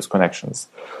those connections.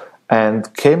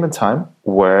 And came a time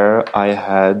where I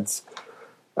had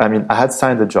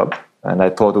signed a job and I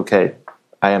thought, okay,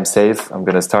 I am safe. I'm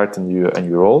going to start a new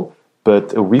role.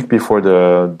 But a week before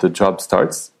the job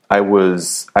starts, I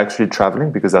was actually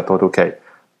traveling because I thought, okay,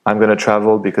 I'm going to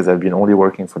travel because I've been only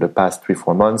working for the past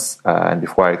 3-4 months. And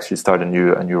before I actually start a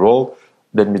new role,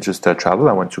 let me just travel.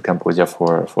 I went to Cambodia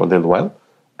for a little while,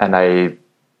 and I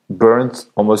burned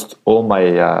almost all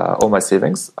my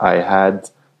savings. I had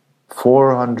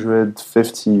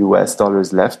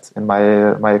 $450 left in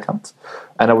my account,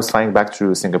 and I was flying back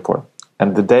to Singapore.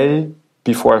 And the day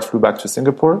before I flew back to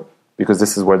Singapore, because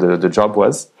this is where the job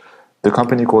was, the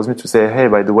company calls me to say, hey,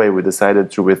 by the way, we decided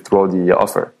to withdraw the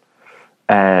offer.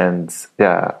 And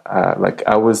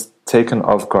I was taken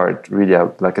off guard, really. I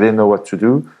didn't know what to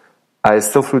do. I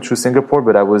still flew to Singapore,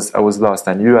 but I was lost.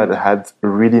 I knew I had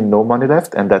really no money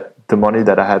left, and that the money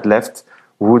that I had left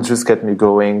would just get me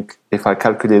going. If I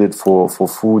calculated for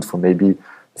food, for maybe,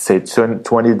 say,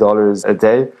 $20 a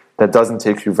day, that doesn't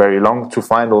take you very long to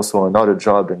find also another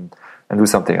job and do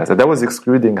something else. That was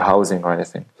excluding housing or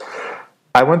anything.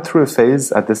 I went through a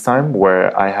phase at this time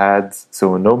where I had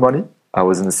no money. I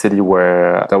was in a city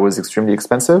where that was extremely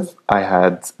expensive. I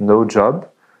had no job.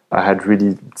 I had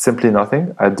really simply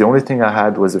nothing. The only thing I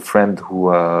had was a friend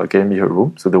who gave me her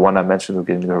room. So the one I mentioned who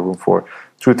gave me her room for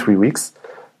 2-3 weeks.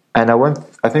 And I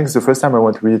think it's the first time I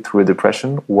went really through a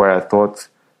depression where I thought,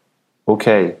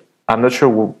 okay, I'm not sure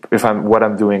what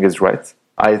I'm doing is right.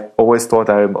 I always thought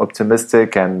I'm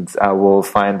optimistic and I will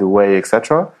find a way,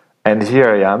 etc. And here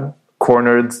I am,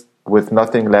 cornered with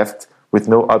nothing left, with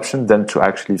no option than to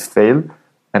actually fail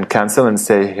and cancel and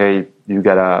say, hey, you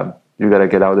gotta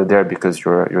get out of there because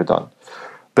you're done.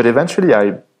 But eventually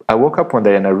I woke up one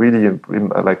day and I really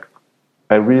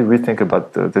rethink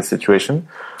about the situation.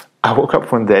 I woke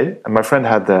up one day and my friend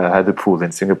had a pool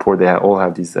in Singapore. They all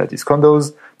have these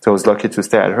condos. So I was lucky to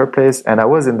stay at her place. And I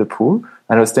was in the pool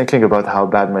and I was thinking about how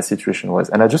bad my situation was.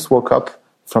 And I just woke up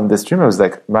from this dream. I was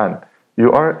like, man,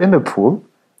 you are in a pool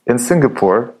in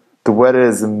Singapore. The weather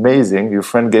is amazing. Your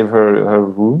friend gave her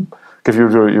room, gave you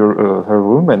her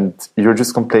room, and you're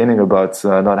just complaining about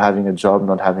not having a job,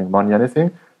 not having money,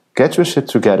 anything. Get your shit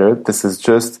together. This is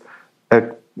just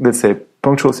a, let's say,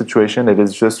 punctual situation. It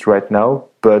is just right now,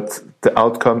 but the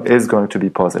outcome is going to be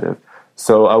positive.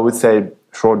 So I would say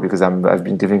short, because I've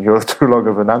been giving you too long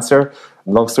of an answer.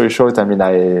 Long story short,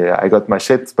 I got my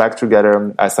shit back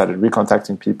together. I started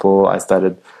recontacting people. I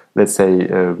started, let's say,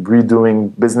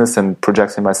 redoing business and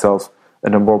projecting myself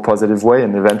in a more positive way.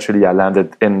 And eventually I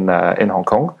landed in Hong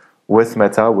Kong, with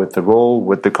Meta, with the role,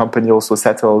 with the company also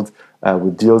settled,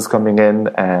 with deals coming in.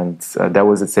 And that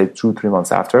was, let's say, 2-3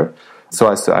 months after. So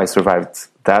I survived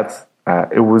that.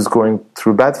 It was going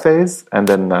through bad phase and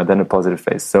then a positive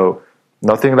phase. So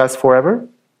nothing lasts forever,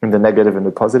 in the negative and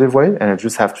the positive way. And you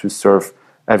just have to surf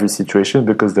every situation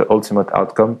because the ultimate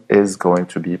outcome is going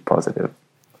to be positive.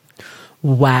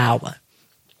 Wow.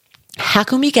 How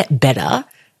can we get better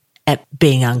at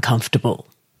being uncomfortable?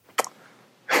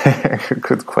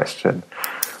 Good question.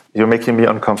 You're making me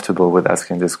uncomfortable with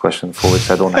asking this question for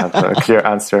which I don't have a clear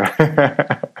answer.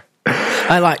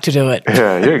 I like to do it.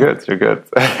 Yeah, you're good. You're good.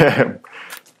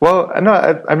 Well, no,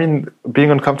 I mean,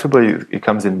 being uncomfortable, it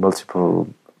comes in multiple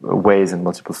ways and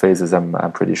multiple phases,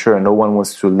 I'm pretty sure. No one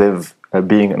wants to live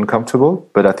being uncomfortable,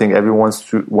 but I think everyone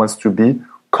wants to be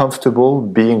comfortable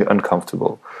being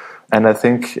uncomfortable. And I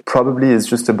think probably it's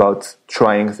just about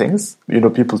trying things.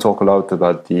 People talk a lot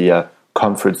about the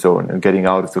comfort zone and getting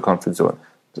out of the comfort zone.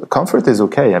 Comfort is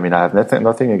okay. I mean, I have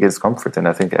nothing against comfort, and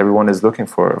I think everyone is looking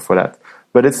for that.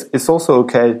 But it's also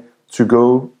okay to go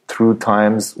through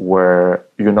times where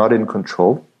you're not in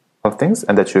control of things,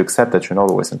 and that you accept that you're not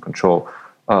always in control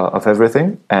of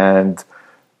everything, and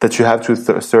that you have to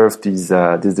surf these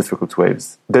difficult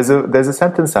waves. There's a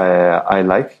sentence I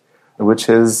like, which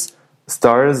is,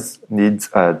 stars need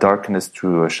darkness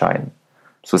to shine.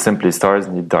 So simply, stars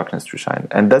need darkness to shine,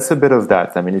 and that's a bit of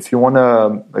that. I mean, if you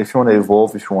wanna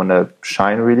evolve, if you wanna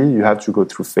shine, really, you have to go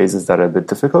through phases that are a bit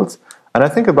difficult. And I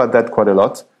think about that quite a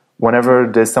lot. Whenever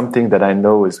there's something that I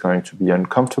know is going to be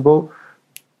uncomfortable,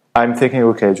 I'm thinking,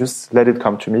 okay, just let it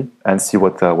come to me and see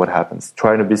what happens.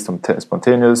 Trying to be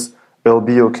spontaneous. It'll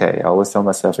be okay. I always tell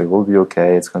myself it will be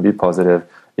okay. It's going to be positive.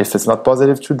 If it's not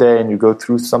positive today and you go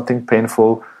through something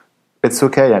painful, it's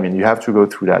okay. I mean, you have to go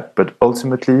through that. But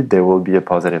ultimately, there will be a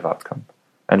positive outcome.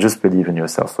 And just believe in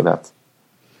yourself for that.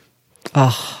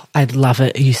 Oh, I love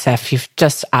it, Youssef. You've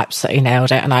just absolutely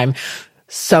nailed it. And I'm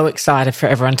so excited for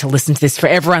everyone to listen to this, for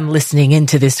everyone listening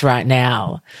into this right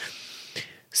now.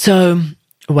 So,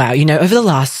 wow, over the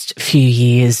last few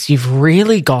years, you've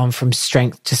really gone from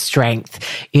strength to strength.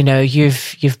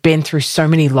 You've been through so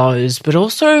many lows, but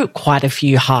also quite a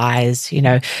few highs.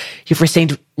 You've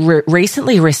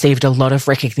recently received a lot of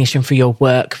recognition for your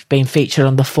work, being featured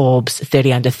on the Forbes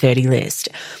 30 Under 30 list.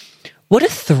 What are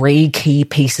 3 key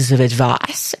pieces of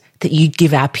advice that you'd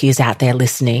give our peers out there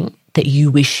listening that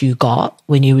you wish you got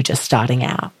when you were just starting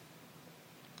out?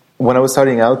 When I was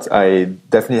starting out, I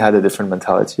definitely had a different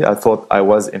mentality. I thought I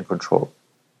was in control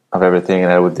of everything,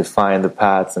 and I would define the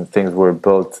paths, and things were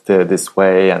built this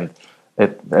way, and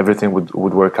everything would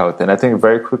work out. And I think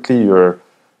very quickly you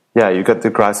got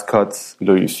the grass cut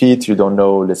below your feet. You don't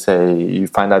know, let's say, you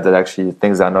find out that actually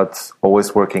things are not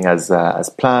always working as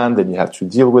planned, and you have to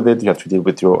deal with it. You have to deal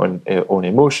with your own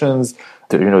emotions,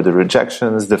 the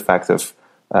rejections, the fact of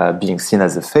being seen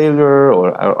as a failure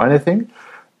or anything.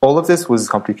 All of this was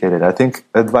complicated. I think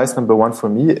advice number 1 for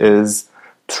me is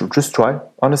to just try.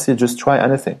 Honestly, just try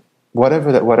anything.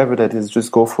 Whatever that is,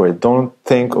 just go for it. Don't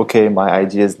think, okay, my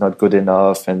idea is not good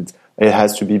enough and it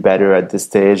has to be better at this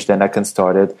stage, then I can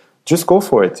start it. Just go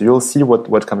for it. You'll see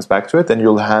what comes back to it, and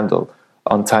you'll handle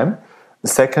on time. The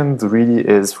second really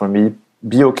is, for me,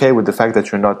 be okay with the fact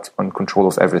that you're not in control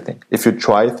of everything. If you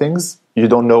try things, you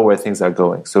don't know where things are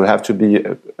going. So you have to be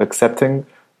accepting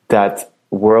that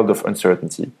world of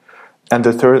uncertainty. And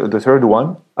the third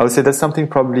one, I would say that's something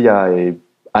probably I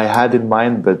had in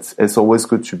mind, but it's always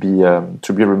good to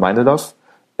be reminded of,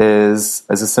 is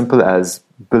as simple as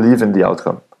believe in the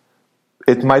outcome.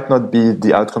 It might not be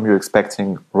the outcome you're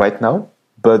expecting right now,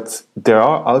 but there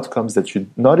are outcomes that you're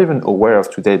not even aware of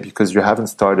today because you haven't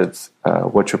started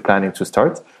what you're planning to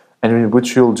start, and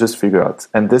which you'll just figure out.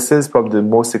 And this is probably the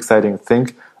most exciting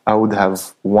thing I would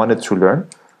have wanted to learn.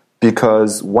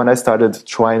 Because when I started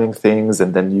trying things,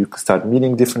 and then you start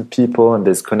meeting different people, and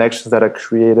there's connections that are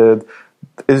created,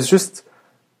 it's just,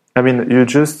 you're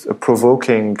just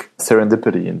provoking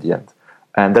serendipity in the end.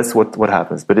 And that's what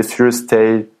happens. But if you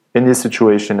stay in this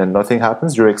situation and nothing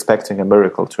happens, you're expecting a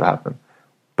miracle to happen.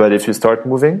 But if you start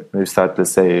moving, and you start,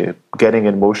 let's say, getting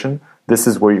in motion, this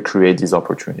is where you create these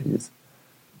opportunities.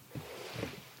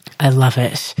 I love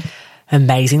it.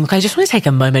 Amazing. Look, I just want to take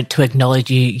a moment to acknowledge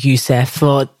you, Youssef,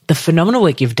 for the phenomenal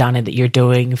work you've done and that you're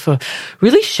doing, for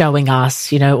really showing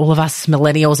us, all of us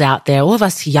millennials out there, all of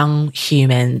us young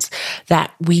humans,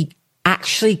 that we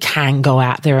actually can go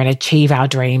out there and achieve our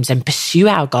dreams and pursue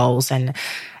our goals. And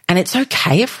it's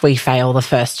okay if we fail the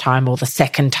first time or the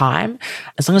second time.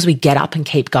 As long as we get up and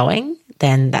keep going,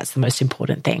 then that's the most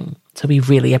important thing. So we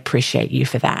really appreciate you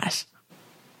for that.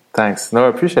 Thanks. No, I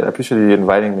appreciate you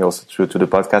inviting me also to the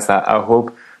podcast. I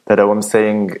hope that what I'm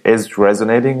saying is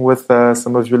resonating with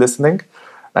some of you listening.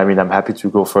 I mean, I'm happy to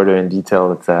go further in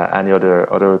detail at any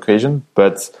other occasion.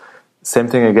 But same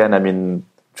thing again. I mean,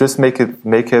 just make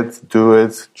it, do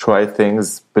it, try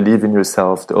things, believe in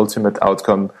yourself. The ultimate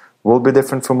outcome will be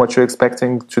different from what you're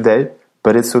expecting today,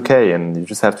 but it's okay. And you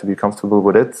just have to be comfortable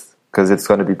with it, because it's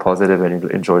going to be positive and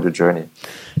enjoy the journey.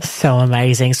 So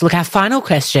amazing. So look, our final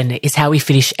question is how we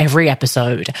finish every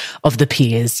episode of the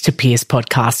Peers to Peers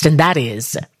podcast. And that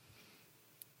is,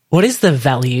 what is the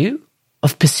value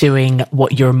of pursuing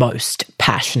what you're most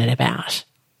passionate about?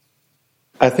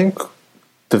 I think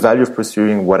the value of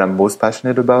pursuing what I'm most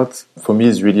passionate about, for me,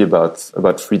 is really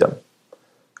about freedom.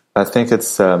 I think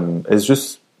it's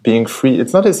just being free.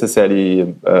 It's not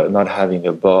necessarily not having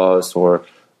a boss or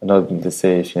not, let's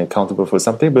say, feeling accountable for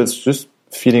something, but it's just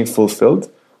feeling fulfilled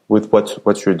with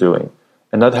what you're doing,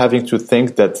 and not having to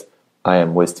think that I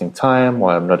am wasting time,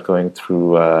 or I'm not doing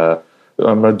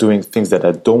things that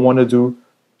I don't want to do.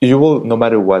 You will, no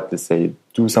matter what, let's say,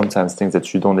 do sometimes things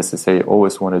that you don't necessarily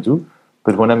always want to do.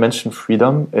 But when I mention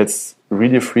freedom, it's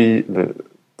really the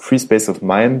free space of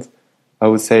mind. I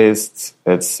would say it's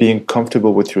being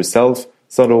comfortable with yourself.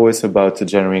 It's not always about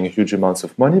generating huge amounts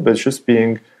of money, but it's just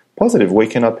being positive,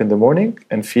 waking up in the morning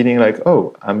and feeling like,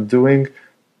 oh, I'm doing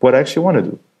what I actually want to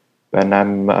do, and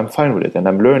I'm fine with it, and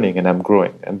I'm learning and I'm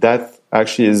growing, and that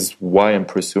actually is why I'm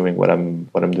pursuing what I'm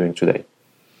doing today.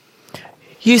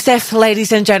 Youssef,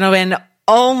 ladies and gentlemen,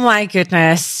 oh my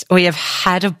goodness, we have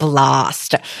had a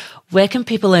blast. Where can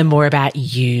people learn more about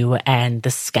you and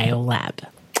the Scale Lab?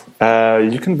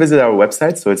 You can visit our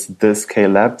website, so it's the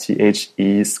Scale Lab,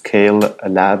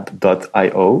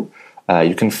 TheScaleLab.io.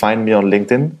 You can find me on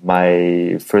LinkedIn.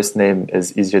 My first name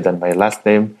is easier than my last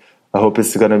name. I hope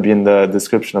it's going to be in the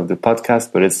description of the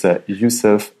podcast, but it's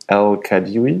Youssef El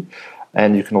Kadioui.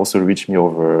 And you can also reach me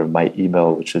over my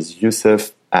email, which is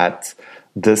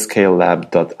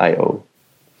youssef@thescalelab.io.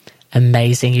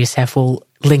 Amazing, Youssef. We'll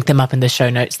link them up in the show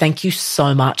notes. Thank you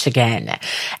so much again.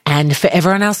 And for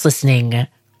everyone else listening,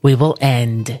 we will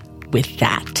end with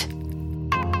that.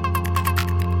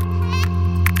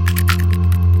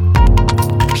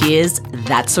 Peers,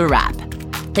 that's a wrap.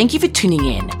 Thank you for tuning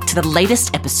in to the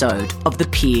latest episode of the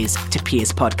Peers to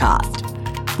Peers podcast.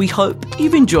 We hope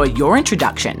you've enjoyed your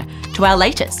introduction to our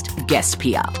latest guest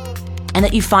peer, and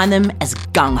that you find them as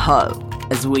gung-ho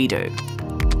as we do,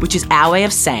 which is our way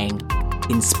of saying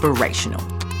inspirational.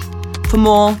 For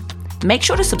more, make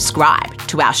sure to subscribe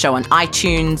to our show on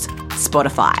iTunes,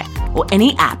 Spotify, or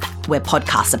any app where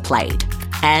podcasts are played,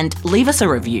 and leave us a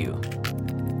review.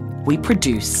 We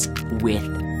produce with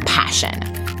passion,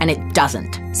 and it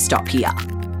doesn't stop here.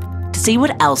 To see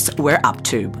what else we're up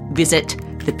to, visit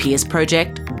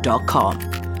thepeersproject.com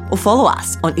or follow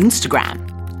us on Instagram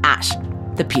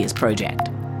 @thepeersproject.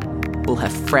 We'll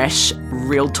have fresh,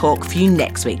 real talk for you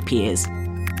next week, peers.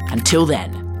 Until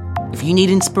then, if you need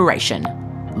inspiration,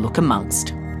 look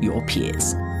amongst your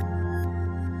peers.